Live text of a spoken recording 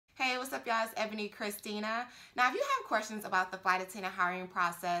what's up, y'all? It's Ebony, Christina. Now, if you have questions about the flight attendant hiring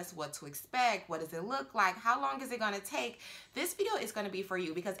process, what to expect, what does it look like, how long is it going to take, this video is going to be for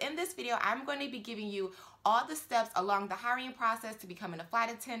you, because in this video, I'm going to be giving you all the steps along the hiring process to becoming a flight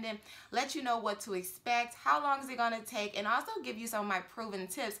attendant, let you know what to expect, how long is it going to take, and also give you some of my proven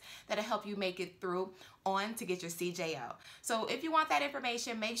tips that'll help you make it through on to get your CJO. So if you want that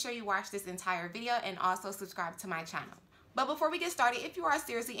information, make sure you watch this entire video and also subscribe to my channel. But before we get started, if you are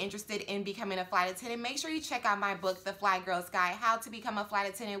seriously interested in becoming a flight attendant, make sure you check out my book, The Fly Girl's Guide, How to Become a Flight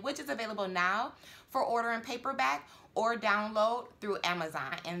Attendant, which is available now for order in paperback or download through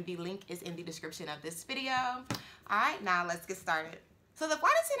Amazon. And the link is in the description of this video. All right, now let's get started. So the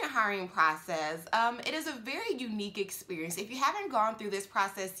flight attendant hiring process, it is a very unique experience. If you haven't gone through this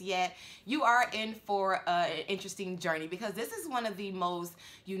process yet, you are in for an interesting journey, because this is one of the most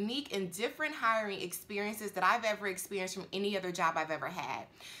unique and different hiring experiences that I've ever experienced from any other job I've ever had.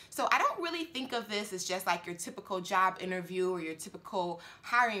 So I don't really think of this as just like your typical job interview or your typical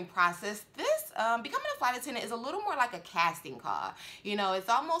hiring process. This, becoming a flight attendant is a little more like a casting call. You know, it's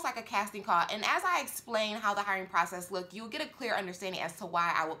almost like a casting call. And as I explain how the hiring process looks, you'll get a clear understanding as to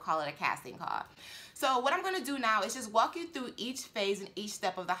why I would call it a casting call. So what I'm going to do now is just walk you through each phase and each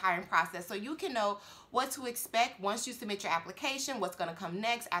step of the hiring process so you can know what to expect once you submit your application, what's going to come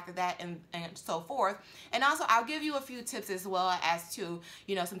next after that, and so forth. And also I'll give you a few tips as well as to,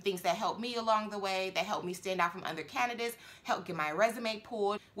 you know, some things that helped me along the way, that helped me stand out from other candidates, helped get my resume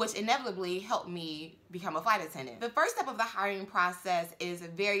pulled, which inevitably helped me become a flight attendant. The first step of the hiring process is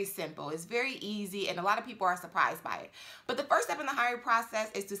very simple. It's very easy, and a lot of people are surprised by it. But the first step in the hiring process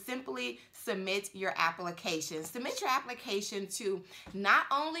is to simply submit your application. Submit your application to not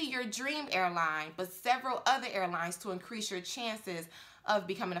only your dream airline, but several other airlines to increase your chances of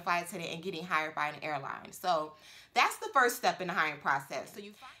becoming a flight attendant and getting hired by an airline. So that's the first step in the hiring process.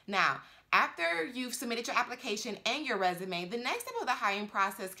 Now, after you've submitted your application and your resume, the next step of the hiring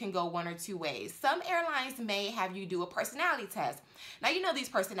process can go one or two ways. Some airlines may have you do a personality test. Now, you know these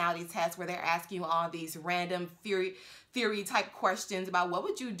personality tests where they're asking you all these random theory type questions about what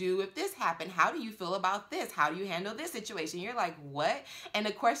would you do if this happened? How do you feel about this? How do you handle this situation? You're like, what? And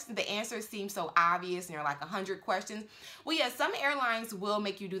the answers seem so obvious, and you're like 100 questions. Well, yeah, some airlines will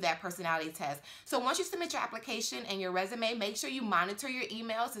make you do that personality test. So once you submit your application and your resume, make sure you monitor your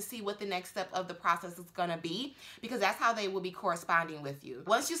emails to see what the next step of the process is gonna be, because that's how they will be corresponding with you.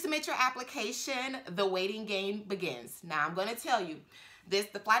 Once you submit your application, the waiting game begins. Now, I'm gonna tell you, the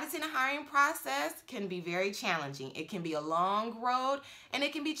flight attendant hiring process can be very challenging. It can be a long road, and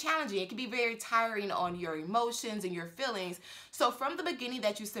it can be challenging. It can be very tiring on your emotions and your feelings. So from the beginning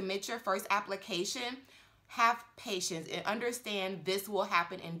that you submit your first application, have patience and understand this will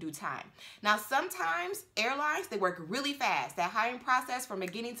happen in due time. Now, sometimes airlines, they work really fast. That hiring process from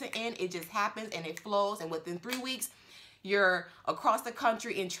beginning to end, it just happens and it flows, and within 3 weeks, you're across the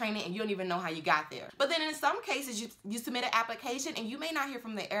country in training and you don't even know how you got there. But then in some cases, you submit an application and you may not hear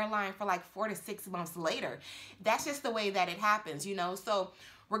from the airline for like 4 to 6 months later. That's just the way that it happens, you know? So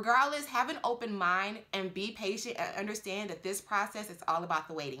regardless, have an open mind and be patient and understand that this process is all about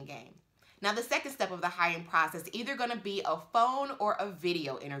the waiting game. Now, the second step of the hiring process is either going to be a phone or a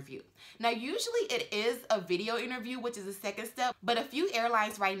video interview. Now, usually it is a video interview, which is the second step, but a few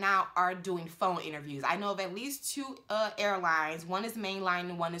airlines right now are doing phone interviews. I know of at least 2 airlines, one is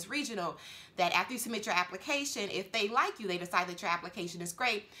mainline and one is regional, that after you submit your application, if they like you, they decide that your application is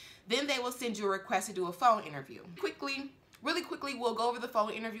great, then they will send you a request to do a phone interview. Really quickly, we'll go over the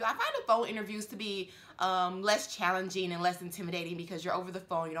phone interview. I find the phone interviews to be less challenging and less intimidating because you're over the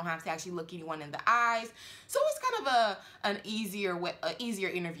phone. You don't have to actually look anyone in the eyes. So it's kind of an easier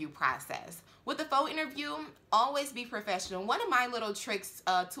interview process. With the phone interview, always be professional. One of my little tricks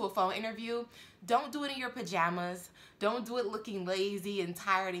to a phone interview, don't do it in your pajamas. Don't do it looking lazy and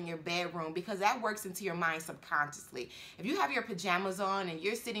tired in your bedroom, because that works into your mind subconsciously. If you have your pajamas on and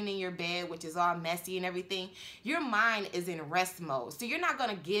you're sitting in your bed, which is all messy and everything, your mind is in rest mode. So you're not going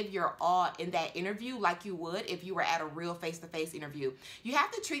to give your all in that interview like you would if you were at a real face-to-face interview. You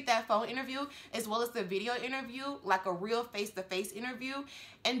have to treat that phone interview as well as the video interview like a real face-to-face interview,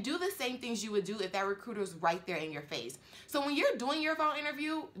 and do the same things you would do if that recruiter was right there in your face. So when you're doing your phone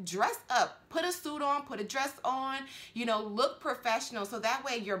interview, dress up. Put a suit on, put a dress on, you know, look professional, so that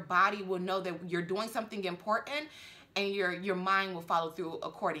way your body will know that you're doing something important, and your mind will follow through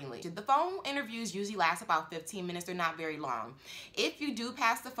accordingly. The phone interviews usually last about 15 minutes. They're not very long. If you do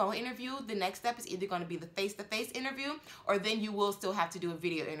pass the phone interview, the next step is either going to be the face-to-face interview, or then you will still have to do a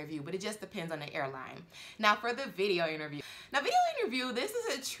video interview, but it just depends on the airline. Now for the video interview. Now video interview, this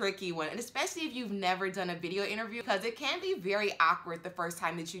is a tricky one, and especially if you've never done a video interview, because it can be very awkward the first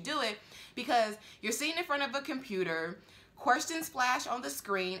time that you do it, because you're sitting in front of a computer, questions flash on the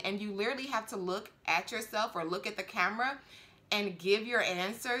screen, and you literally have to look at yourself or look at the camera and give your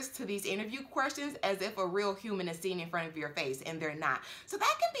answers to these interview questions as if a real human is sitting in front of your face, and they're not. So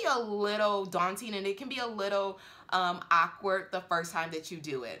that can be a little daunting, and it can be a little awkward the first time that you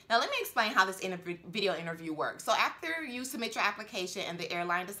do it. Now let me explain how this video interview works. So after you submit your application and the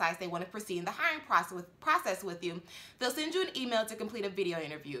airline decides they want to proceed in the hiring process with you, they'll send you an email to complete a video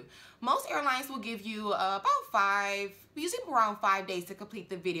interview. Most airlines will give you usually around 5 days to complete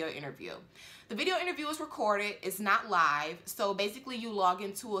the video interview. The video interview is recorded, it's not live, so basically you log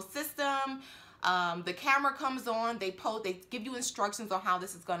into a system, the camera comes on, they give you instructions on how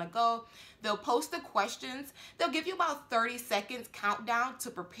this is gonna go. They'll post the questions. They'll give you about 30 seconds countdown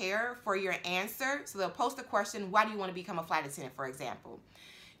to prepare for your answer. So they'll post the question, why do you want to become a flight attendant, for example?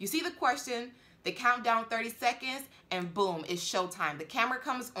 You see the question, they count down 30 seconds, and boom, it's showtime. The camera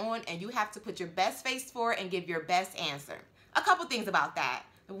comes on, and you have to put your best face forward and give your best answer. A couple things about that.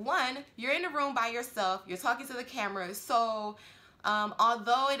 One, you're in a room by yourself, you're talking to the camera, so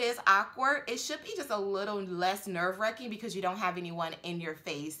although it is awkward, it should be just a little less nerve-wracking because you don't have anyone in your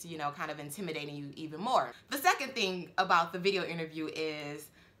face, you know, kind of intimidating you even more. The second thing about the video interview is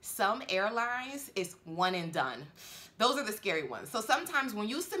some airlines, it's one and done. Those are the scary ones. So sometimes when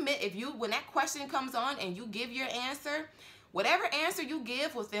you submit, when that question comes on and you give your answer, whatever answer you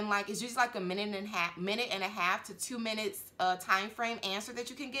give within it's usually like a minute and a half to 2 minutes time frame answer that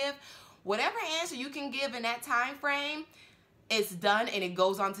you can give. Whatever answer you can give in that time frame, it's done and it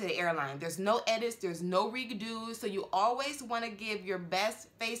goes on to the airline. There's no edits, there's no redos, so you always want to give your best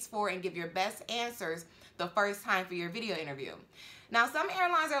face forward and give your best answers the first time for your video interview. Now, some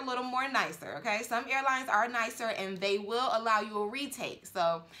airlines are a little more nicer, okay? Some airlines are nicer and they will allow you a retake.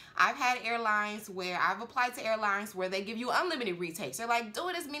 So I've had I've applied to airlines where they give you unlimited retakes. They're like, do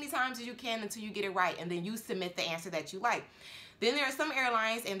it as many times as you can until you get it right, and then you submit the answer that you like. Then there are some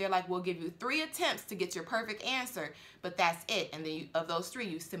airlines and they're like, we'll give you 3 attempts to get your perfect answer, but that's it. And then of those 3,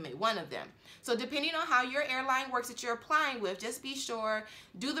 you submit one of them. So depending on how your airline works that you're applying with, just be sure,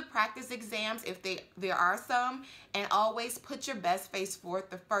 do the practice exams if there are some, and always put your best face forward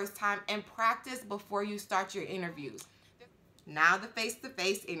the first time and practice before you start your interviews. Now the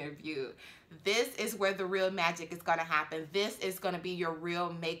face-to-face interview. This is where the real magic is going to happen. This is going to be your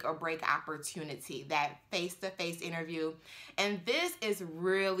real make or break opportunity, that face-to-face interview. And this is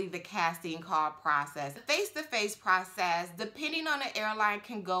really the casting call process. The face-to-face process, depending on the airline,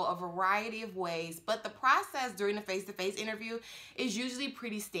 can go a variety of ways, but the process during the face-to-face interview is usually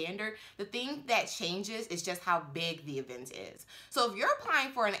pretty standard. The thing that changes is just how big the event is. So if you're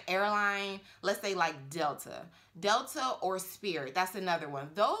applying for an airline, let's say like Delta or Spirit, that's another one.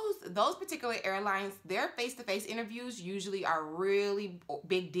 Those particular airlines, their face-to-face interviews usually are really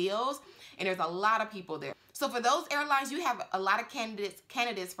big deals, and there's a lot of people there. So for those airlines, you have a lot of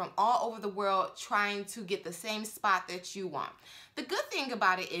candidates from all over the world trying to get the same spot that you want. The good thing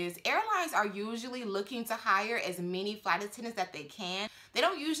about it is airlines are usually looking to hire as many flight attendants that they can. They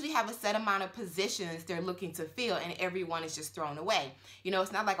don't usually have a set amount of positions they're looking to fill and everyone is just thrown away. You know,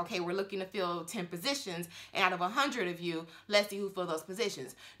 it's not like, okay, we're looking to fill 10 positions and out of 100 of you, let's see who fill those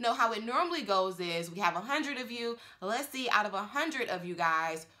positions. No, how it normally goes is we have 100 of you, let's see out of 100 of you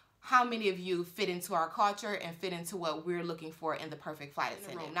guys, how many of you fit into our culture and fit into what we're looking for in the perfect flight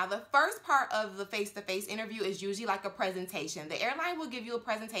attendant. Now, the first part of the face-to-face interview is usually like a presentation. The airline will give you a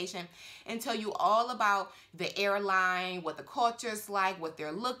presentation and tell you all about the airline, what the culture is like, what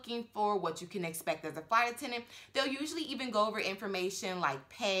they're looking for, what you can expect as a flight attendant. They'll usually even go over information like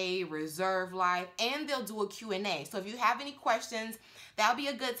pay, reserve life, and they'll do a Q&A. So if you have any questions, that'll be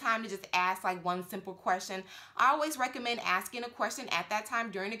a good time to just ask like one simple question. I always recommend asking a question at that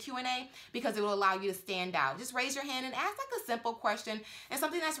time during the Q&A because it will allow you to stand out. Just raise your hand and ask like a simple question and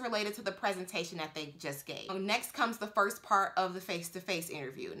something that's related to the presentation that they just gave. Next comes the first part of the face-to-face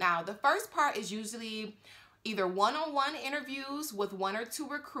interview. Now, the first part is usually either one-on-one interviews with 1 or 2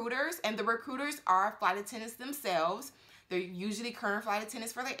 recruiters, and the recruiters are flight attendants themselves. They're usually current flight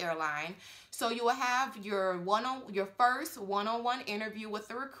attendants for the airline. So you will have your first one-on-one interview with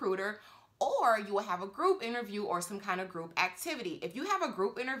the recruiter, or you will have a group interview or some kind of group activity. If you have a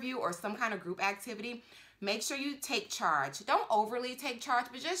group interview or some kind of group activity, make sure you take charge. Don't overly take charge,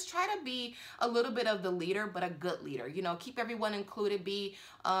 but just try to be a little bit of the leader, but a good leader. You know, keep everyone included, be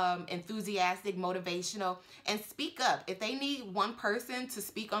enthusiastic, motivational, and speak up. If they need one person to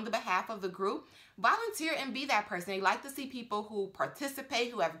speak on the behalf of the group, volunteer and be that person. They like to see people who participate,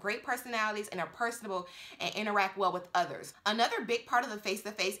 who have great personalities and are personable and interact well with others. Another big part of the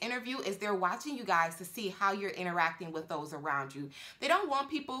face-to-face interview is they're watching you guys to see how you're interacting with those around you. They don't want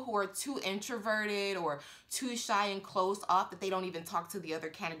people who are too introverted or too shy and closed off that they don't even talk to the other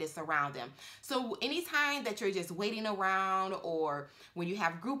candidates around them. So anytime that you're just waiting around or when you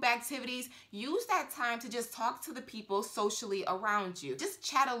have group activities, use that time to just talk to the people socially around you. Just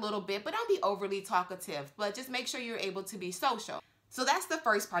chat a little bit, but don't be overly talkative, but just make sure you're able to be social. So that's the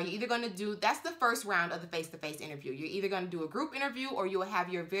first part. You're either going to do, that's the first round of the face-to-face interview. You're either going to do a group interview or you will have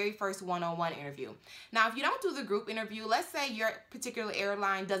your very first one-on-one interview. Now, if you don't do the group interview, let's say your particular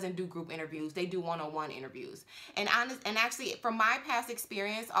airline doesn't do group interviews, they do one-on-one interviews. And actually, from my past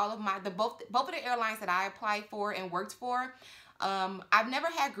experience, both of the airlines that I applied for and worked for, I've never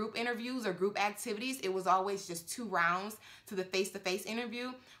had group interviews or group activities. It was always just 2 rounds to the face-to-face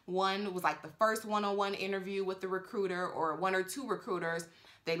interview. One was like the first one-on-one interview with the recruiter or 1 or 2 recruiters.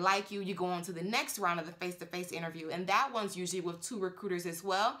 They like you, you go on to the next round of the face-to-face interview, and that one's usually with 2 recruiters as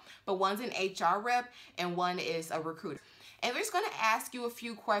well, but one's an HR rep and one is a recruiter. And they're just going to ask you a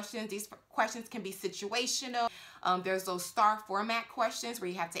few questions. These questions can be situational. There's those STAR format questions where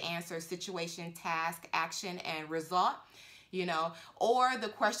you have to answer situation, task, action, and result. You know, or the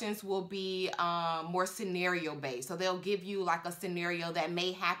questions will be more scenario based. So they'll give you like a scenario that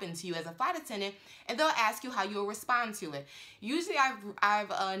may happen to you as a flight attendant, and they'll ask you how you'll respond to it. Usually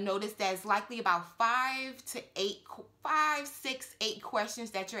I've noticed that it's likely about 5, 6, 8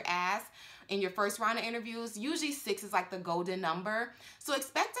 questions that you're asked in your first round of interviews. Usually 6 is like the golden number. So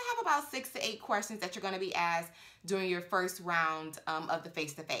expect to have about 6 to 8 questions that you're going to be asked during your first round of the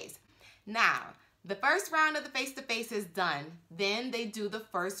face-to-face. Now, the first round of the face-to-face is done. Then they do the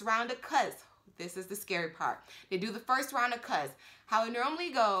first round of cuts. This is the scary part. They do the first round of cuts. How it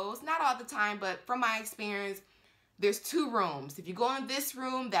normally goes, not all the time, but from my experience, there's 2 rooms. If you go in this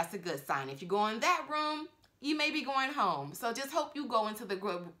room, that's a good sign. If you go in that room, you may be going home. So just hope you go into the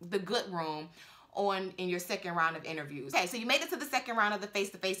good room in your second round of interviews. Okay, so you made it to the second round of the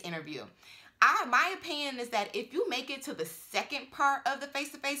face-to-face interview. My opinion is that if you make it to the second part of the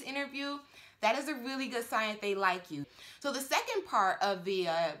face-to-face interview, that is a really good sign that they like you. So the second part of the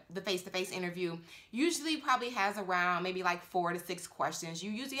face-to-face interview usually probably has around maybe like 4 to 6 questions.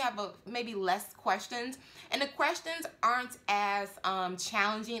 You usually have maybe less questions, and the questions aren't as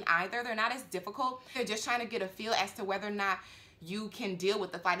challenging either. They're not as difficult. They're just trying to get a feel as to whether or not you can deal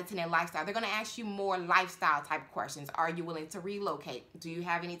with the flight attendant lifestyle. They're going to ask you more lifestyle type questions. Are you willing to relocate? Do you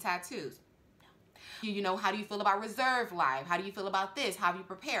have any tattoos? You know, how do you feel about reserve life? How do you feel about this? How do you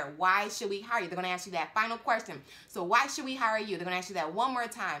prepare? Why should we hire you? They're going to ask you that final question. So why should we hire you? They're going to ask you that one more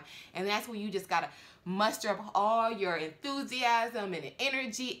time. And that's when you just got to muster up all your enthusiasm and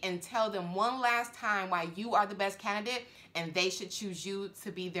energy and tell them one last time why you are the best candidate and they should choose you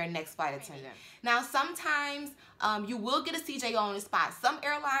to be their next flight attendant. Now, sometimes you will get a CJO on the spot. Some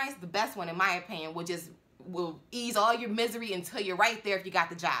airlines, the best one in my opinion, will ease all your misery until you're right there if you got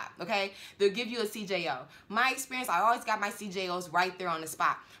the job, okay? They'll give you a CJO. My experience, I always got my CJOs right there on the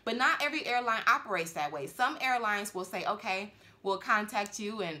spot. But not every airline operates that way. Some airlines will say, okay, we'll contact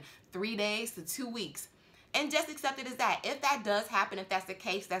you in 3 days to 2 weeks. And just accept it as that. If that does happen, if that's the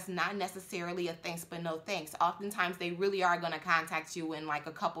case, that's not necessarily a thanks but no thanks. Oftentimes, they really are going to contact you in like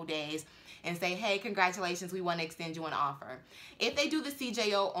a couple days and say, hey, congratulations, we want to extend you an offer. If they do the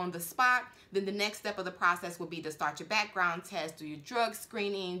CJO on the spot, then the next step of the process would be to start your background test, do your drug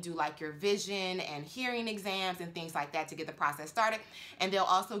screening, do like your vision and hearing exams and things like that to get the process started. And they'll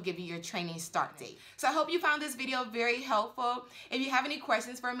also give you your training start date. So I hope you found this video very helpful. If you have any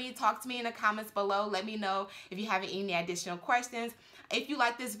questions for me, talk to me in the comments below. Let me know if you have any additional questions. If you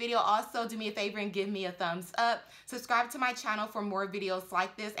like this video, also do me a favor and give me a thumbs up. Subscribe to my channel for more videos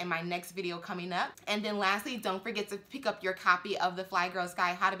like this and my next video coming up. And then lastly, don't forget to pick up your copy of the Fly Girl's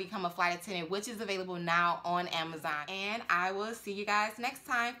Guide, How to Become a Flight Attendant, which is available now on Amazon. And I will see you guys next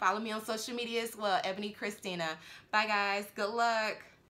time. Follow me on social media as well, Ebony Christina. Bye guys, good luck.